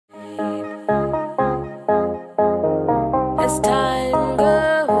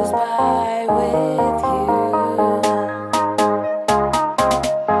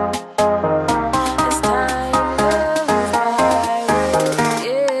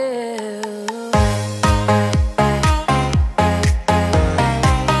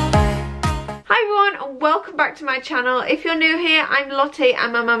channel. If you're new here, I'm Lottie,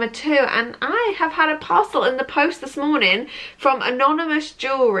 I'm a mama too, and I have had a parcel in the post this morning from Anonymous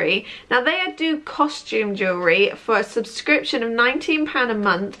Jewellery. Now they do costume jewellery for a subscription of £19 a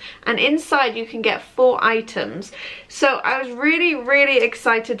month, and inside you can get 4 items. So I was really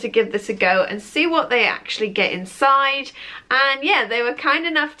excited to give this a go and see what they actually get inside. And yeah, they were kind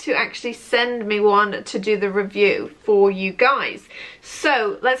enough to actually send me one to do the review for you guys.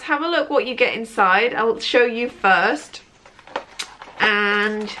 So let's have a look what you get inside. I'll show you first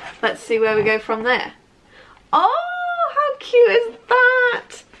and let's see where we go from there. Oh, how cute is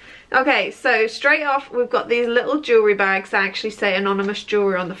that? Okay, so straight off we've got these little jewellery bags that actually say Anonymous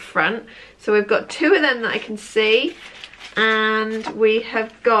Jewellery on the front. So we've got 2 of them that I can see, and we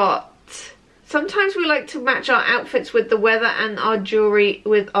have got, sometimes we like to match our outfits with the weather and our jewellery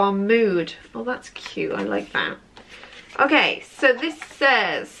with our mood. Oh, that's cute, I like that. Okay, so this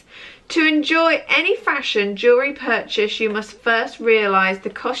says, to enjoy any fashion jewellery purchase, you must first realise the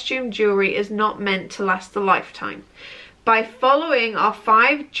costume jewellery is not meant to last a lifetime. By following our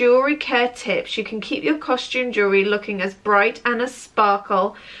 5 jewellery care tips, you can keep your costume jewellery looking as bright and as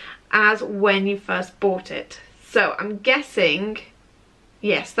sparkle as when you first bought it. So I'm guessing,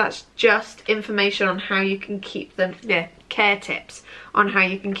 yes, that's just information on how you can keep them, yeah, care tips on how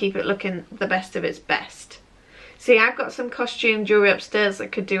you can keep it looking the best of its best. See, I've got some costume jewellery upstairs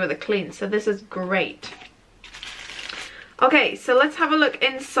that could do with a clean, so this is great. Okay, so let's have a look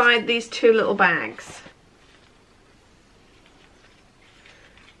inside these 2 little bags.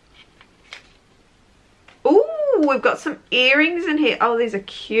 Ooh, we've got some earrings in here. Oh, these are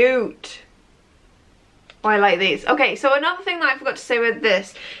cute. Oh, I like these. Okay, so another thing that I forgot to say with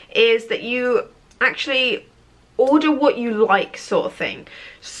this is that you actually order what you like, sort of thing.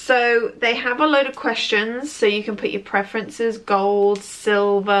 So they have a load of questions, so you can put your preferences, gold,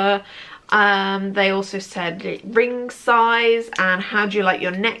 silver. They also said ring size and how do you like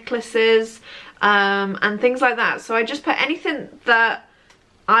your necklaces, and things like that. So I just put anything that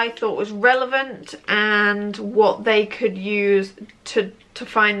I thought was relevant and what they could use to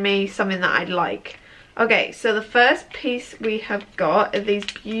find me something that I'd like. Okay, so the first piece we have got are these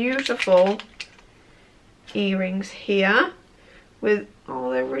beautiful earrings here with,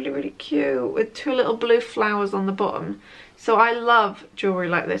 oh, they're really cute, with 2 little blue flowers on the bottom. So I love jewellery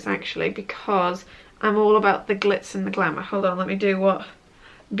like this actually, because I'm all about the glitz and the glamour. Hold on, let me do what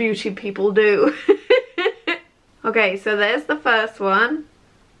beauty people do. Okay, so there's the first one,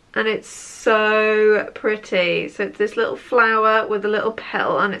 and it's so pretty. So it's this little flower with a little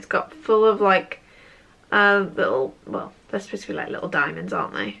petal, and it's got full of like little, well, they're supposed to be like little diamonds,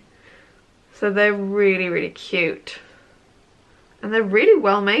 aren't they? So they're really cute, and they're really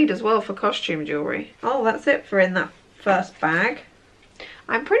well made as well for costume jewellery. Oh, that's it for in that first bag.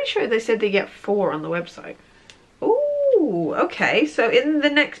 I'm pretty sure they said they get 4 on the website. Ooh, okay, so in the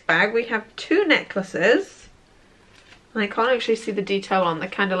next bag we have 2 necklaces. I can't actually see the detail on, they're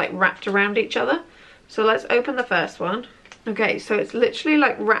kind of like wrapped around each other. So let's open the first one. Okay, so it's literally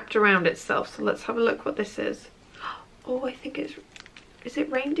like wrapped around itself. So let's have a look what this is. Oh, I think it's, is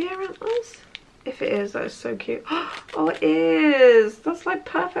it reindeer antlers? If it is, that is so cute. Oh, it is. That's like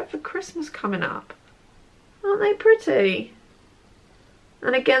perfect for Christmas coming up. Aren't they pretty?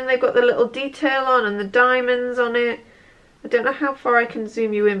 And again, they've got the little detail on and the diamonds on it. I don't know how far I can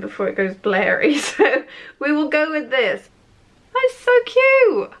zoom you in before it goes blurry, so we will go with this. That's so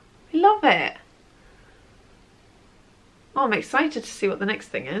cute. I love it. Oh, I'm excited to see what the next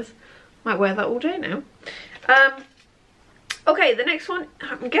thing is. Might wear that all day now. Okay, the next one,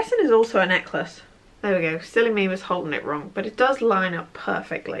 I'm guessing is also a necklace. There we go. Silly me was holding it wrong, but it does line up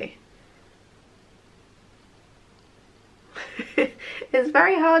perfectly. It's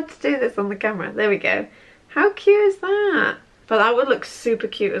very hard to do this on the camera. There we go. How cute is that? But that would look super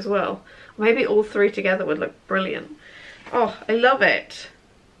cute as well. Maybe all 3 together would look brilliant. Oh, I love it.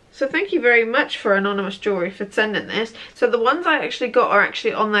 So thank you very much for Anonymous Jewellery for sending this. So the ones I actually got are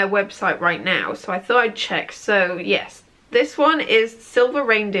actually on their website right now, so I thought I'd check. So yes, this one is silver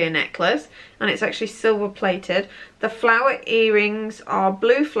reindeer necklace, and it's actually silver plated. The flower earrings are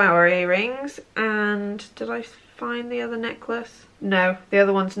blue flower earrings, and did I find the other necklace? No, the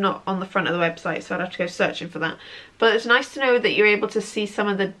other one's not on the front of the website, so I'd have to go searching for that. But it's nice to know that you're able to see some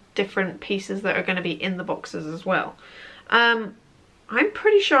of the different pieces that are going to be in the boxes as well. I'm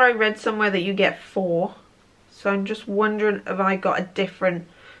pretty sure I read somewhere that you get 4, so I'm just wondering if I got a different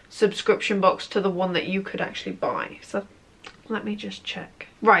subscription box to the one that you could actually buy. So Let me just check.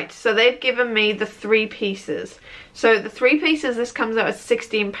 Right, so they've given me the 3 pieces. So the 3 pieces, this comes out at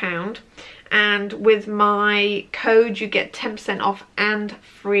 £16. And with my code you get 10% off and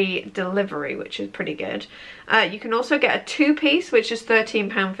free delivery, which is pretty good. You can also get a 2-piece, which is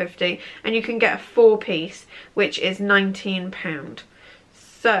 £13.50, and you can get a 4-piece, which is £19.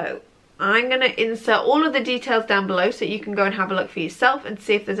 So I'm going to insert all of the details down below so you can go and have a look for yourself and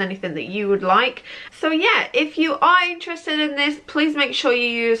see if there's anything that you would like. So yeah, if you are interested in this, please make sure you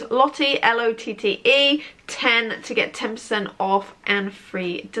use Lotte, L-O-T-T-E, 10 to get 10% off and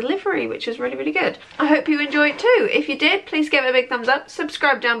free delivery, which is really, really good. I hope you enjoy it too. If you did, please give it a big thumbs up,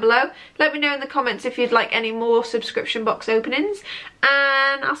 subscribe down below. Let me know in the comments if you'd like any more subscription box openings,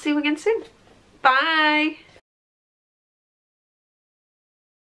 and I'll see you again soon. Bye!